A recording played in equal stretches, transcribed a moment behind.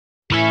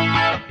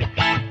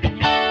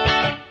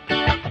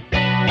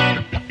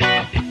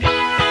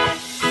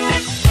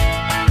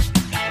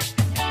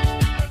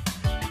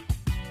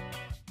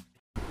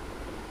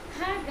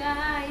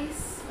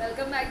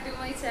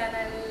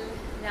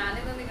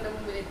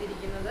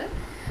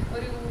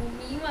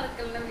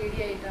വറുക്കലിന്റെ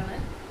video ആയിട്ടാണ്.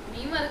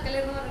 മീൻ വറുക്കൽ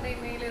എന്ന്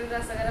പറഞ്ഞിട്ടുണ്ടെങ്കിൽ ഒരു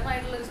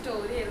രസകരമായിട്ടുള്ള ഒരു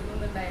സ്റ്റോറി ആയിരുന്നു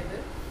ഉണ്ടായത്.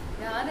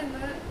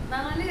 ഞാനിന്ന്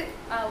 4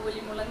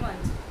 ആവോലിമുളൻ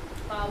വാങ്ങിച്ചു.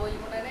 അപ്പോൾ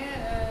ആവോലിമുളന്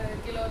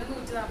കിലോന്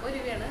 140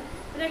 രൂപയാണ്.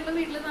 അപ്പോൾ ഞങ്ങൾ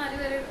വീട്ടിൽ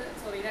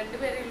 2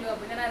 പേരേ ഉള്ളൂ.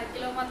 അപ്പോൾ ഞാൻ 1/2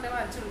 കിലോ മാത്രമേ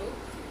വാങ്ങിച്ചുള്ളൂ.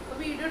 അപ്പോൾ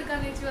വീഡിയോ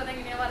എടുക്കാന്ന് വെച്ച് പറഞ്ഞാൽ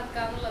എങ്ങനെയാണ്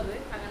വറുക്കാന്നുള്ളത്.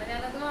 അങ്ങനെ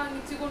ഞാനത്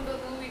വാങ്ങിച്ച്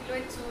കൊണ്ടുവന്നു, വീട്ടിൽ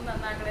വെച്ചു.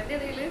 നന്നാക്കണതിൻ്റെ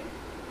ഇടയിൽ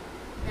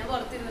ഞാൻ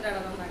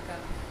പുറത്തിരുന്നിട്ടാണ് നന്നാക്കുക.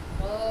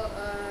 അപ്പോൾ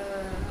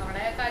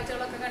അവിടെ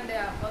കാഴ്ചകളൊക്കെ കണ്ട്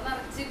അപ്പോൾ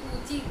നിറച്ച്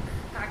പൂച്ചിയും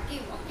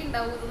കാക്കിയും ഒക്കെ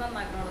ഉണ്ടാവും ഇത്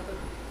നന്നാക്കണോടത്ത്.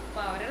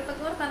 അപ്പോൾ അവരുടെ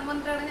അടുത്തൊക്കെ വർത്താനം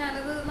പറഞ്ഞിട്ടാണ്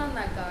ഞാനത്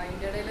നന്നാക്കുക.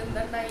 അതിൻ്റെ ഇടയിൽ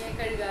എന്തുണ്ടായി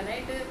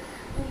കഴുകാനായിട്ട്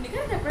ഉണ്ണി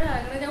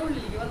കഴിഞ്ഞപ്പോഴാണ് ഞാൻ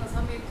ഉള്ളിലേക്ക് വന്ന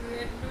സമയത്ത്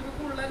എൻ്റെ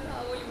ഒരു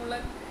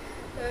ആവോലിമുള്ളൻ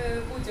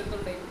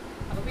പൂച്ചെടുത്തുണ്ടായി.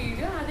 അപ്പോൾ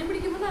വീഡിയോ ആദ്യം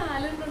പിടിക്കുമ്പോൾ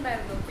 4 എണ്ണം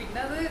ഉണ്ടായിരുന്നു. പിന്നെ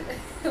അത്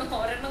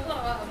ഒരെണ്ണം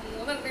കുറവാണ്,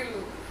 3 എണ്ണേ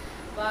ഉള്ളൂ.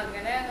 അപ്പോൾ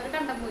അങ്ങനെ ഒരു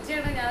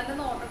കണ്ടംപൂച്ചയാണ്. ഞാനതിൻ്റെ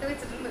നോട്ടിട്ട്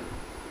വെച്ചിട്ടുണ്ട്.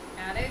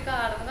 ഞാൻ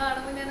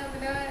കാണുമ്പോൾ ഞാൻ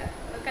അതിനെ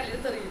കല്ലിൽ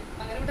തെറിയും.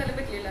 അങ്ങനെ വിട്ടാലും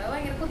പറ്റില്ല, അത്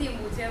ഭയങ്കര പുതിയ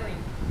പൂച്ചയാണ്.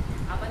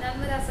 അപ്പം ഞാൻ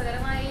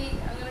രസകരമായി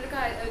അങ്ങനെ ഒരു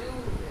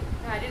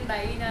കാര്യം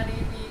ഉണ്ടായി. ഞാൻ ഈ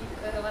മീൻ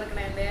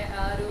വറുക്കണേൻ്റെ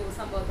ആ ഒരു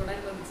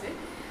സംഭവത്തോടനുബന്ധിച്ച്.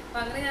 അപ്പം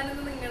അങ്ങനെ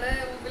ഞാനിന്ന് നിങ്ങളുടെ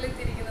മുമ്പിൽ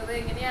എത്തിയിരിക്കുന്നത്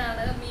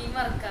എങ്ങനെയാണ് മീൻ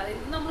വറുക്കുക.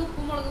 ഇന്ന് നമ്മൾ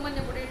ഉപ്പും മുളകും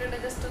മഞ്ഞപ്പൊടി ഇട്ടിട്ട്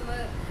ജസ്റ്റ് ഒന്ന്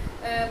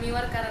മീൻ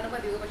വറുക്കാനാണ്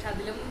പതിവ്. പക്ഷെ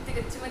അതിലും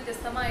തികച്ചും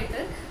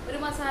വ്യത്യസ്തമായിട്ട് ഒരു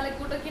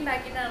മസാലക്കൂട്ടൊക്കെ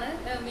ഉണ്ടാക്കിയിട്ടാണ്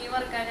മീൻ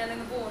വറുക്കാൻ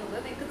ഞാനിന്ന് പോകുന്നത്.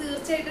 നിങ്ങൾക്ക്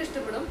തീർച്ചയായിട്ടും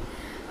ഇഷ്ടപ്പെടും.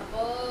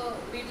 അപ്പോൾ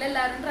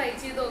വീട്ടിലെല്ലാവരും ട്രൈ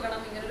ചെയ്ത്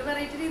നോക്കണം. ഇങ്ങനൊരു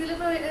വെറൈറ്റി രീതിയിൽ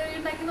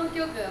ഉണ്ടാക്കി നോക്കി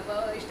നോക്കുക. അപ്പോൾ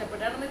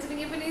ഇഷ്ടപ്പെട്ടാണെന്ന്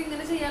വെച്ചിട്ടുണ്ടെങ്കിൽ പിന്നെ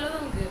ഇങ്ങനെ ചെയ്യാലോ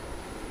നമുക്ക്.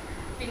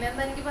 പിന്നെ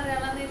എന്താ എനിക്ക്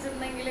പറയാനുള്ളതെന്ന്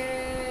വെച്ചിട്ടുണ്ടെങ്കിൽ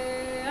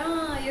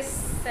യെസ്,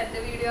 എൻ്റെ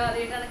വീഡിയോ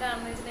ആദ്യമായിട്ടാണ്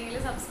കാണുന്നത് വെച്ചിട്ടുണ്ടെങ്കിൽ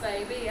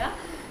സബ്സ്ക്രൈബ് ചെയ്യുക.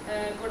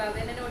 കൂടാതെ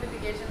തന്നെ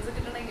നോട്ടിഫിക്കേഷൻസ്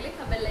കിട്ടണമെങ്കിൽ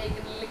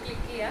ബെല്ലൈക്കണിൽ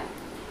ക്ലിക്ക് ചെയ്യുക.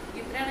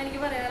 ഇത്രയാണ് എനിക്ക്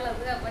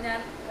പറയാനുള്ളത്. അപ്പോൾ ഞാൻ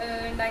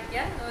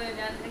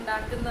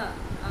ഉണ്ടാക്കുന്ന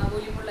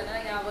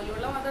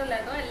ആവോലിമുള്ള മാത്രമല്ല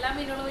കേട്ടോ, എല്ലാ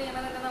മീനുകളും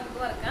ഇങ്ങനെ തന്നെ നമുക്ക്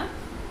വറുക്കാം.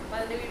 അപ്പോൾ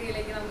അതിൻ്റെ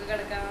വീഡിയോയിലേക്ക് നമുക്ക്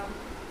കിടക്കാം.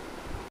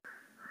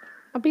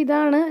 അപ്പോൾ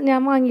ഇതാണ്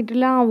ഞാൻ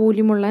വാങ്ങിയിട്ടുള്ള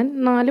ആവോലിമുള്ളൻ.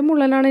 4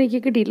 മുള്ളനാണ് എനിക്ക്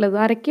കിട്ടിയിട്ടുള്ളത്.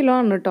 1/2 കിലോ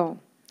ആണ് കേട്ടോ.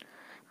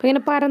 അപ്പോൾ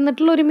ഇങ്ങനെ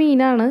പരന്നിട്ടുള്ളൊരു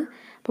മീനാണ്.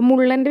 അപ്പോൾ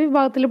മുള്ളൻ്റെ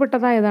വിഭാഗത്തിൽ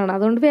പെട്ടതായതാണ്.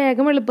 അതുകൊണ്ട്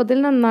വേഗം എളുപ്പത്തിൽ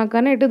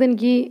നന്നാക്കാനായിട്ട്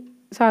ഇതെനിക്ക്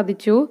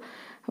സാധിച്ചു.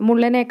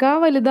 മുള്ളനേക്കാൾ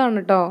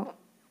വലുതാണ് കേട്ടോ.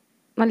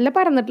 നല്ല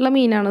പരന്നിട്ടുള്ള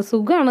മീനാണ്,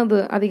 സുഖമാണിത്.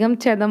 അധികം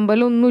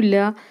ചെതമ്പലൊന്നുമില്ല.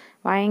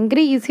 ഭയങ്കര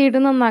ഈസി ആയിട്ട്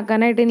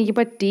നന്നാക്കാനായിട്ട് എനിക്ക്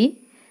പറ്റി.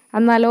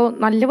 എന്നാലോ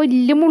നല്ല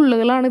വലിയ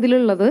മുള്ളുകളാണ്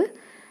ഇതിലുള്ളത്.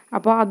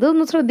 അപ്പോൾ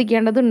അതൊന്ന്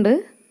ശ്രദ്ധിക്കേണ്ടതുണ്ട്.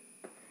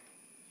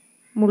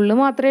 മുള്ള്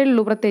മാത്രമേ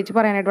ഉള്ളൂ പ്രത്യേകിച്ച്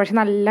പറയാനായിട്ട്. പക്ഷെ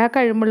നല്ല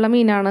കഴിവുള്ള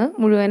മീനാണ്.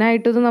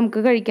 മുഴുവനായിട്ട് ഇത് നമുക്ക്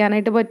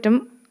കഴിക്കാനായിട്ട് പറ്റും.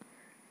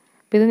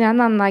 അപ്പോൾ ഇത് ഞാൻ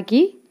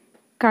നന്നാക്കി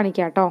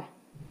കാണിക്കാം കേട്ടോ.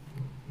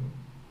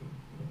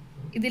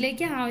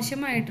 ഇതിലേക്ക്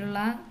ആവശ്യമായിട്ടുള്ള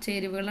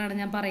ചേരുവകളാണ്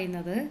ഞാൻ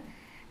പറയുന്നത്.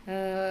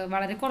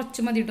 വളരെ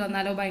കുറച്ച് മതി കേട്ടോ,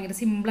 എന്നാലോ ഭയങ്കര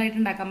സിമ്പിളായിട്ട്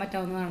ഉണ്ടാക്കാൻ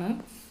പറ്റാവുന്നതാണ്.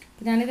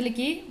 അപ്പോൾ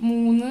ഞാനിതിലേക്ക്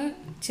 3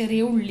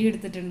 ചെറിയ ഉള്ളി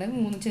എടുത്തിട്ടുണ്ട്.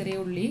 3 ചെറിയ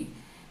ഉള്ളി,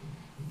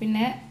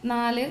 പിന്നെ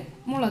 4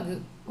 മുളക്,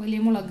 വലിയ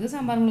മുളക്,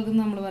 സാമ്പാർ മുളക്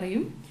എന്ന് നമ്മൾ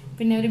പറയും.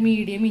 പിന്നെ ഒരു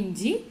മീഡിയം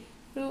ഇഞ്ചി,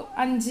 ഒരു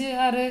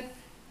 5-6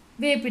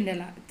 വേപ്പിൻ്റെ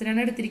ഇല,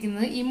 ഇത്രയാണ്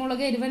എടുത്തിരിക്കുന്നത്. ഈ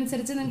മുളക്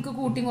എരിവനുസരിച്ച് നിങ്ങൾക്ക്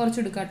കൂട്ടിയും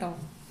കുറച്ചെടുക്കാം കേട്ടോ.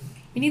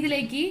 ഇനി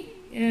ഇതിലേക്ക്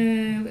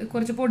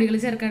കുറച്ച് പൊടികൾ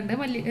ചേർക്കാനുണ്ട്.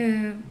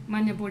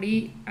 മഞ്ഞപ്പൊടി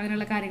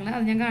അങ്ങനെയുള്ള കാര്യങ്ങൾ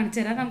അത് ഞാൻ കാണിച്ചു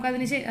തരാം. നമുക്ക്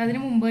അതിന്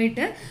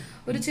മുമ്പായിട്ട്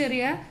ഒരു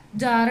ചെറിയ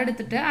ജാർ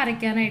എടുത്തിട്ട്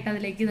അരയ്ക്കാനായിട്ട്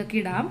അതിലേക്ക് ഇതൊക്കെ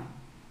ഇടാം.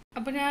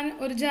 അപ്പോൾ ഞാൻ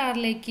ഒരു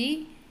ജാറിലേക്ക്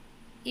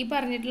ഈ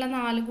പറഞ്ഞിട്ടുള്ള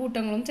 4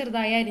 കൂട്ടങ്ങളും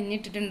ചെറുതായി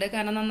അരിഞ്ഞിട്ടിട്ടുണ്ട്.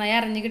 കാരണം നന്നായി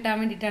അരഞ്ഞ് കിട്ടാൻ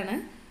വേണ്ടിയിട്ടാണ്.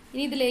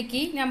 ഇനി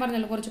ഇതിലേക്ക് ഞാൻ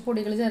പറഞ്ഞല്ലോ കുറച്ച്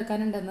പൊടികൾ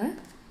ചേർക്കാനുണ്ടെന്ന്.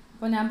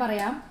 അപ്പോൾ ഞാൻ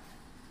പറയാം.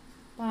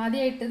 അപ്പോൾ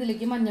ആദ്യമായിട്ട്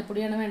ഇതിലേക്ക്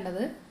മഞ്ഞൾപ്പൊടിയാണ്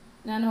വേണ്ടത്.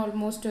 ഞാൻ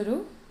ഓൾമോസ്റ്റ് ഒരു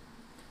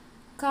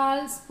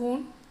 1/4 സ്പൂൺ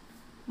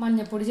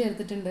മഞ്ഞൾപ്പൊടി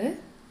ചേർത്തിട്ടുണ്ട്.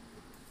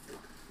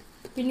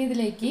 പിന്നെ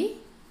ഇതിലേക്ക്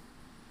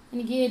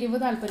എനിക്ക് എരിവ്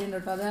താല്പര്യമുണ്ട്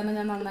കേട്ടോ, അത് കാരണം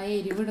ഞാൻ നന്നായി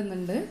എരിവ്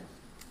ഇടുന്നുണ്ട്.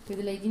 അപ്പോൾ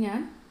ഇതിലേക്ക് ഞാൻ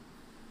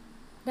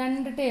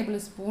 2 ടേബിൾ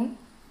സ്പൂൺ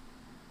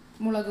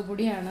മുളക്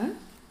പൊടിയാണ്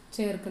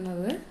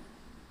ചേർക്കുന്നത്.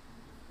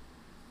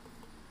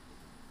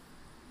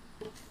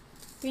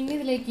 പിന്നെ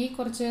ഇതിലേക്ക്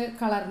കുറച്ച്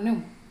കളറിനും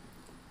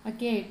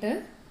ഒക്കെ ആയിട്ട്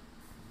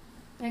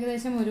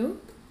ഏകദേശം ഒരു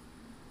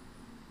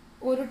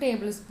 1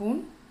 ടേബിൾ സ്പൂൺ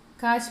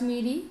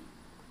കാശ്മീരി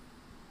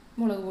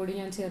മുളക് പൊടി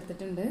ഞാൻ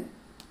ചേർത്തിട്ടുണ്ട്.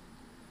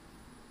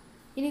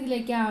 ഇനി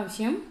ഇതിലേക്ക്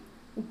ആവശ്യം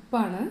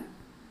ഉപ്പാണ്.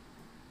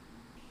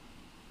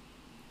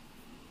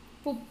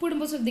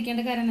 ഉപ്പിടുമ്പോൾ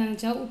ശ്രദ്ധിക്കേണ്ട കാര്യം എന്താണെന്ന്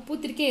വെച്ചാൽ ഉപ്പ്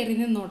ഇത്തിരി കയറി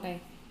നിന്നോട്ടെ,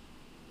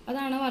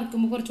 അതാണ്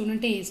വറുക്കുമ്പോൾ കുറച്ചുകൂടി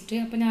ടേസ്റ്റ്.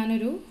 അപ്പോൾ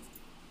ഞാനൊരു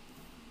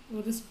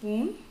 1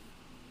 സ്പൂൺ,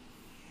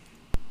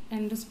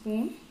 2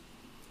 സ്പൂൺ,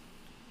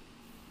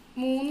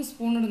 3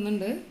 സ്പൂൺ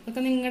ഇടുന്നുണ്ട്.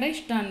 ഇതൊക്കെ നിങ്ങളുടെ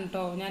ഇഷ്ടമാണ്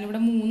കേട്ടോ.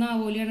 ഞാനിവിടെ 3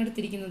 ആവോലിയാണ്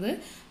എടുത്തിരിക്കുന്നത്.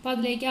 അപ്പോൾ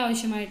അതിലേക്ക്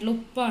ആവശ്യമായിട്ടുള്ള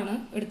ഉപ്പാണ്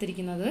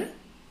എടുത്തിരിക്കുന്നത്.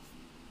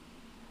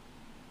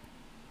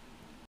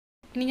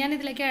 ഇനി ഞാൻ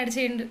ഇതിലേക്ക് ആഡ്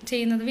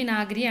ചെയ്യുന്നത്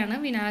വിനാഗിരിയാണ്.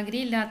 വിനാഗിരി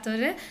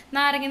ഇല്ലാത്തവർ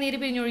നാരങ്ങ നീര്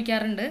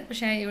പിഴിഞ്ഞൊഴിക്കാറുണ്ട്.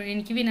 പക്ഷേ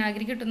എനിക്ക്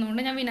വിനാഗിരി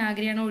കിട്ടുന്നതുകൊണ്ട് ഞാൻ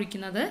വിനാഗിരിയാണ്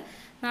ഒഴിക്കുന്നത്.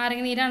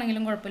 നാരങ്ങ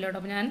നീരാണെങ്കിലും കുഴപ്പമില്ല കേട്ടോ.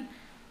 അപ്പോൾ ഞാൻ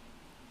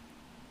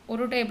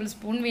 1 ടേബിൾ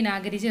സ്പൂൺ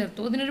വിനാഗിരി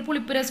ചേർത്തു. ഇതിനൊരു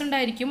പുളിപ്പ് രസം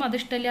ഉണ്ടായിരിക്കും, അത്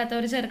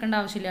ഇഷ്ടമില്ലാത്തവർ ചേർക്കേണ്ട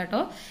ആവശ്യമില്ല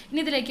കേട്ടോ.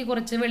 ഇനി ഇതിലേക്ക്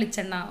കുറച്ച്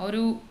വെളിച്ചെണ്ണ,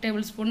 1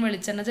 ടേബിൾ സ്പൂൺ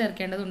വെളിച്ചെണ്ണ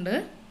ചേർക്കേണ്ടതുണ്ട്.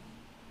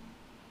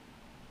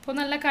 അപ്പോൾ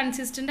നല്ല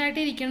കൺസിസ്റ്റൻ്റ്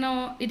ആയിട്ട്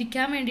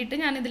ഇരിക്കാൻ വേണ്ടിയിട്ട്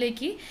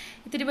ഞാനിതിലേക്ക്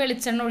ഇത്തിരി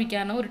വെളിച്ചെണ്ണ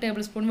ഒഴിക്കുകയാണ്. 1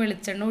 ടേബിൾ സ്പൂൺ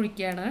വെളിച്ചെണ്ണ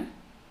ഒഴിക്കുകയാണ്.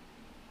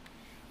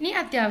 ഇനി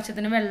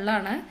അത്യാവശ്യത്തിന്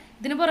വെള്ളമാണ്.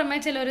 ഇതിന് പുറമെ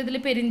ചിലർ ഇതിൽ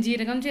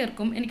പെരിഞ്ജീരകം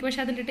ചേർക്കും. എനിക്ക്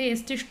പക്ഷേ അതിൻ്റെ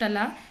ടേസ്റ്റ് ഇഷ്ടമല്ല.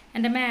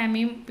 എൻ്റെ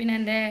മാമിയും പിന്നെ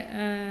എൻ്റെ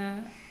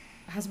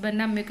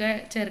ഹസ്ബൻഡിൻ്റെ അമ്മയൊക്കെ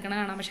ചേർക്കണ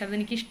കാണാം. പക്ഷെ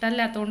അതെനിക്ക്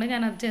ഇഷ്ടമല്ലാത്തതുകൊണ്ട്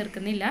ഞാനത്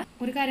ചേർക്കുന്നില്ല.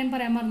 ഒരു കാര്യം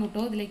പറയാൻ മറന്നു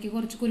കേട്ടോ, ഇതിലേക്ക്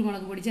കുറച്ച്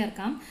കുരുമുളക് പൊടി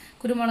ചേർക്കാം.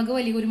 കുരുമുളക്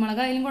വലിയ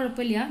കുരുമുളക് ആയാലും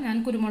കുഴപ്പമില്ല, ഞാൻ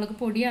കുരുമുളക്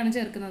പൊടിയാണ്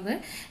ചേർക്കുന്നത്.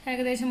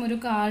 ഏകദേശം ഒരു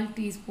 1/4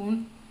 ടീസ്പൂൺ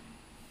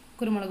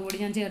കുരുമുളക് പൊടി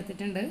ഞാൻ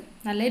ചേർത്തിട്ടുണ്ട്.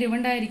 നല്ല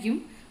എരിവുണ്ടായിരിക്കും,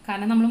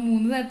 കാരണം നമ്മൾ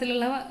 3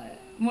 തരത്തിലുള്ള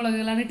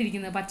മുളകുകളാണ്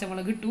ഇട്ടിരിക്കുന്നത്.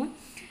 പച്ചമുളക് ഇട്ടു,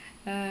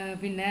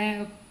 പിന്നെ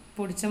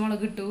പൊടിച്ച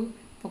മുളക് ഇട്ടു,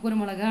 ഇപ്പോൾ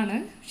കുരുമുളകാണ്.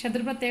 പക്ഷെ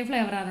അതൊരു പ്രത്യേക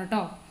ഫ്ലേവറാണ്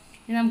കേട്ടോ.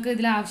 ഇനി നമുക്ക്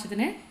ഇതിൽ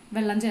ആവശ്യത്തിന്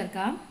വെള്ളം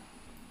ചേർക്കാം.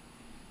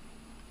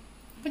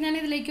 അപ്പോൾ ഞാൻ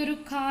ഇതിലേക്ക് ഒരു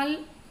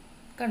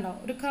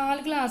 1/4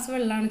 ഗ്ലാസ്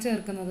വെള്ളമാണ്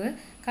ചേർക്കുന്നത്.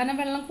 കാരണം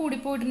വെള്ളം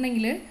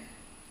കൂടിപ്പോയിട്ടുണ്ടെങ്കിൽ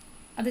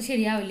അത്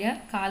ശരിയാവില്ല.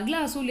 1/4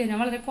 ഗ്ലാസ്സും ഇല്ല, ഞാൻ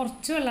വളരെ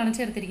കുറച്ച് വെള്ളമാണ്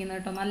ചേർത്തിരിക്കുന്നത്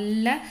കേട്ടോ.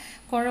 നല്ല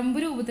കുഴമ്പ്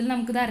രൂപത്തിൽ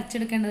നമുക്കിത്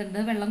അരച്ചെടുക്കേണ്ടതുണ്ട്.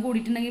 വെള്ളം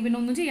കൂടിയിട്ടുണ്ടെങ്കിൽ പിന്നെ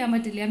ഒന്നും ചെയ്യാൻ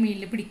പറ്റില്ല,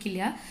 മീനിൽ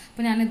പിടിക്കില്ല.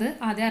 അപ്പോൾ ഞാനിത്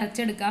ആദ്യം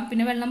അരച്ചെടുക്കാം.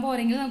 പിന്നെ വെള്ളം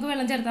പോരെങ്കിൽ നമുക്ക്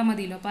വെള്ളം ചേർത്താൽ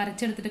മതിയല്ലോ. അപ്പോൾ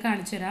അരച്ചെടുത്തിട്ട്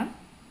കാണിച്ചു തരാം.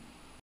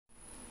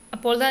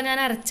 അപ്പോൾ ഞാൻ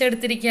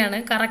അരച്ചെടുത്തിരിക്കുകയാണ്.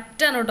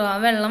 കറക്റ്റാണ് കേട്ടോ, ആ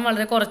വെള്ളം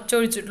വളരെ കുറച്ച്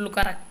ഒഴിച്ചിട്ടുള്ളൂ.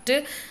 കറക്റ്റ്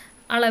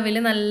അളവിൽ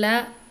നല്ല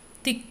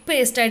തിക്ക്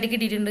പേസ്റ്റായിട്ട്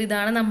കിട്ടിയിട്ടുണ്ട്.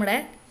 ഇതാണ് നമ്മുടെ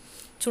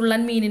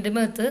ചുള്ളൻ മീനിൻ്റെ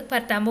മേത്ത്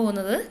പരട്ടാൻ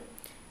പോകുന്നത്.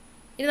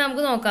 ഇനി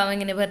നമുക്ക് നോക്കാം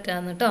എങ്ങനെ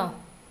പറ്റാമെന്ന് കേട്ടോ.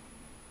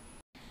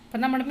 അപ്പം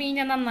നമ്മുടെ മീൻ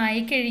ഞാൻ നന്നായി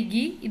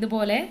കഴുകി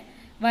ഇതുപോലെ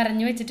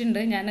വരഞ്ഞു വെച്ചിട്ടുണ്ട്.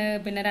 ഞാൻ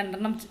പിന്നെ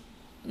 2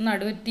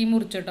 നടുവറ്റി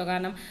മുറിച്ചു കേട്ടോ,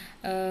 കാരണം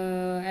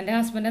എൻ്റെ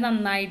ഹസ്ബൻഡ്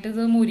നന്നായിട്ട്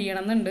ഇത്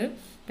മുരിയണം എന്നുണ്ട്.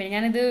 പിന്നെ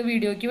ഞാനിത്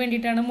വീഡിയോയ്ക്ക്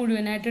വേണ്ടിയിട്ടാണ്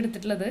മുഴുവനായിട്ട്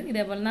എടുത്തിട്ടുള്ളത്.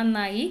 ഇതേപോലെ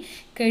നന്നായി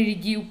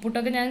കഴുകി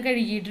ഉപ്പിട്ടൊക്കെ ഞാൻ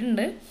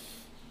കഴുകിയിട്ടുണ്ട്.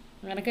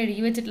 അങ്ങനെ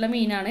കഴുകി വെച്ചിട്ടുള്ള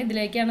മീനാണ്.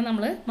 ഇതിലേക്കാണ്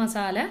നമ്മൾ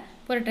മസാല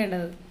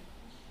പുരട്ടേണ്ടത്.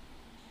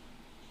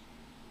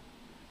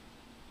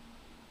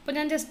 അപ്പോൾ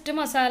ഞാൻ ജസ്റ്റ്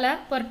മസാല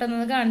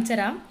പുരട്ടുന്നത് കാണിച്ചു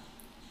തരാം.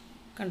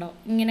 കണ്ടോ,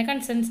 ഇങ്ങനെ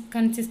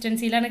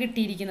കൺസിസ്റ്റൻസിയിലാണ്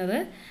കിട്ടിയിരിക്കുന്നത്.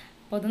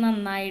 അപ്പോൾ അത്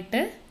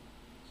നന്നായിട്ട്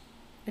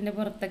ഇതിൻ്റെ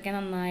പുറത്തൊക്കെ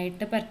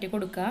നന്നായിട്ട് പരട്ടി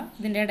കൊടുക്കുക.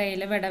 ഇതിൻ്റെ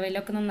ഇടയിൽ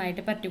വിടവിലൊക്കെ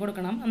നന്നായിട്ട് പരട്ടി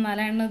കൊടുക്കണം,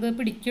 എന്നാലാണ് ഇത്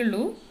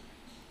പിടിക്കുള്ളൂ.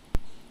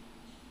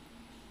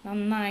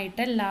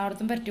 നന്നായിട്ട്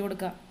എല്ലായിടത്തും പരട്ടി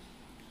കൊടുക്കുക.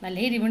 നല്ല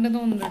എരിവുണ്ടെന്ന്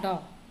തോന്നുന്നുണ്ട് കേട്ടോ,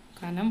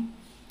 കാരണം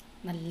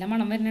നല്ല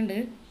മണം വരുന്നുണ്ട്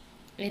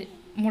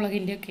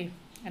മുളകിൻ്റെയൊക്കെ.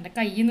 എൻ്റെ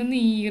കയ്യിൽ നിന്ന്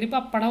നീറി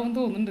പപ്പടാവും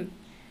തോന്നുന്നുണ്ട്.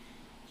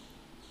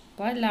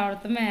 അപ്പോൾ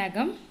എല്ലായിടത്തും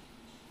വേഗം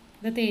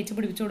ഇത് തേച്ച്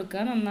പിടിപ്പിച്ച്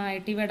കൊടുക്കുക.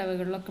 നന്നായിട്ട് ഈ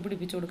വിടവുകളിലൊക്കെ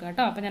പിടിപ്പിച്ച് കൊടുക്കുക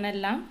കേട്ടോ. അപ്പോൾ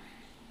ഞാനെല്ലാം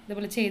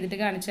ഇതുപോലെ ചെയ്തിട്ട്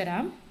കാണിച്ചു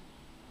തരാം.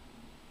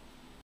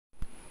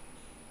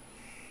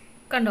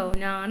 കണ്ടോ,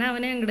 ഞാൻ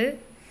അവനെ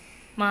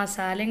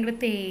മസാല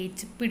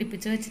തേച്ച്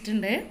പിടിപ്പിച്ച്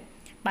വെച്ചിട്ടുണ്ട്.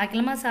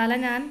 ബാക്കിയുള്ള മസാല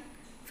ഞാൻ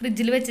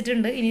ഫ്രിഡ്ജിൽ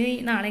വെച്ചിട്ടുണ്ട്. ഇനി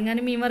നാളെ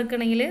എങ്ങാനും മീൻ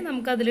വറുക്കണമെങ്കിൽ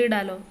നമുക്കതിൽ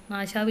ഇടാമല്ലോ,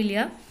 നാശാവില്ല.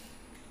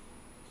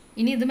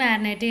 ഇനി ഇത്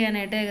മാരിനേറ്റ്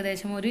ചെയ്യാനായിട്ട്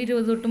ഏകദേശം ഒരു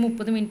 20 തൊട്ട്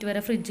 30 മിനിറ്റ്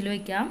വരെ ഫ്രിഡ്ജിൽ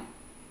വയ്ക്കാം.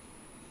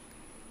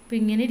 അപ്പോൾ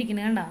ഇങ്ങനെ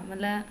ഇരിക്കുന്നത് കണ്ടോ,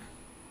 നല്ല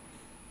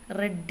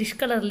റെഡിഷ്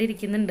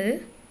കളറിലിരിക്കുന്നുണ്ട്.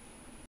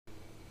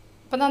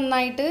 അപ്പോൾ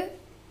നന്നായിട്ട്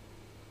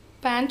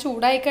പാൻ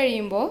ചൂടായി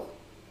കഴിയുമ്പോൾ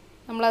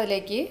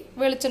നമ്മളതിലേക്ക്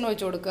വെളിച്ചെണ്ണ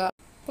ഒഴിച്ച് കൊടുക്കുക.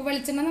 അപ്പോൾ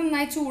വെളിച്ചെണ്ണ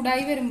നന്നായി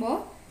ചൂടായി വരുമ്പോൾ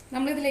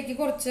നമ്മളിതിലേക്ക്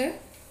കുറച്ച്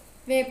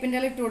വേപ്പിൻ്റെ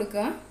ഇല ഇട്ട്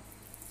കൊടുക്കുക.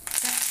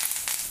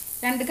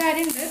 2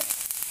 കാര്യമുണ്ട്,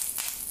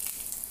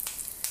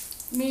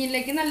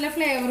 മീനിലേക്ക് നല്ല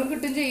ഫ്ലേവറും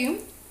കിട്ടും ചെയ്യും.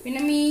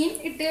 പിന്നെ മീൻ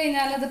ഇട്ട്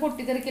കഴിഞ്ഞാൽ അത്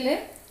പൊട്ടിത്തെറിക്കൽ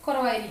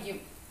കുറവായിരിക്കും.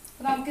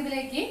 അപ്പോൾ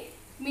നമുക്കിതിലേക്ക്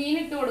മീൻ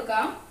ഇട്ട്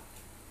കൊടുക്കാം.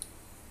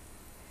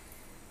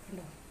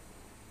 കണ്ടോ,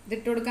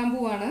 ഇതിട്ട് കൊടുക്കാൻ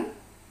പോവാണ്.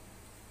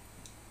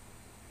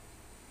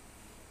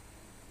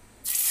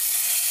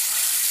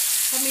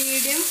 അപ്പോൾ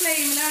മീഡിയം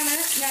ഫ്ലെയിമിലാണ്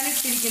ഞാൻ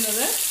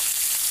ഇട്ടിരിക്കുന്നത്.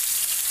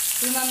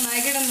 ഇത്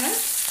നന്നായി കിടന്ന്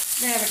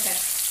വേവട്ടെ.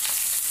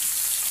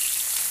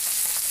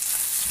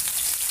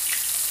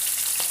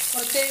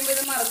 കുറച്ച് കഴിയുമ്പോൾ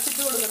ഇത്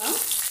മറച്ചിട്ട് കൊടുക്കണം.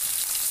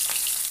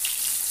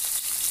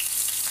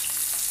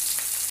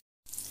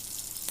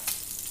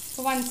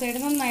 അപ്പോൾ 1 സൈഡ്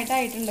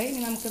നന്നായിട്ടായിട്ടുണ്ട്. ഇനി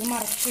നമുക്കിത്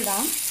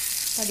മറച്ചിടാം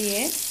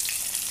പതിയെ.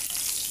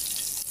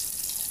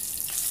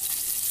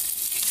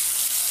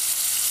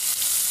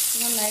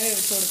 നന്നായി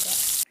വേവിച്ച് കൊടുക്കുക.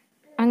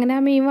 അങ്ങനെ ആ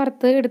മീൻ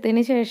വറുത്ത്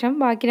എടുത്തതിന് ശേഷം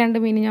ബാക്കി 2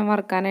 മീൻ ഞാൻ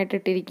വറുക്കാനായിട്ട്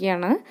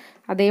ഇട്ടിരിക്കുകയാണ്.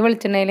 അതേ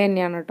വെളിച്ചെണ്ണയിൽ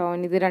തന്നെയാണ് കേട്ടോ.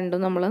 ഇത്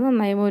രണ്ടും നമ്മൾ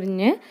നന്നായി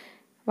മുരിഞ്ഞ്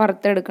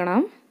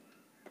വറുത്തെടുക്കണം.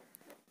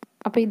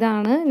 അപ്പോൾ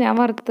ഇതാണ് ഞാൻ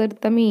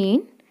വറുത്തെടുത്ത മീൻ.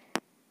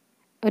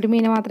 ഒരു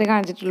മീനെ മാത്രമേ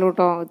കാണിച്ചിട്ടുള്ളൂ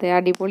കേട്ടോ. ഇത്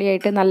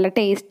അടിപൊളിയായിട്ട് നല്ല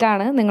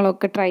ടേസ്റ്റാണ്.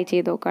 നിങ്ങളൊക്കെ ട്രൈ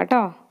ചെയ്ത് നോക്കാം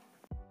കേട്ടോ.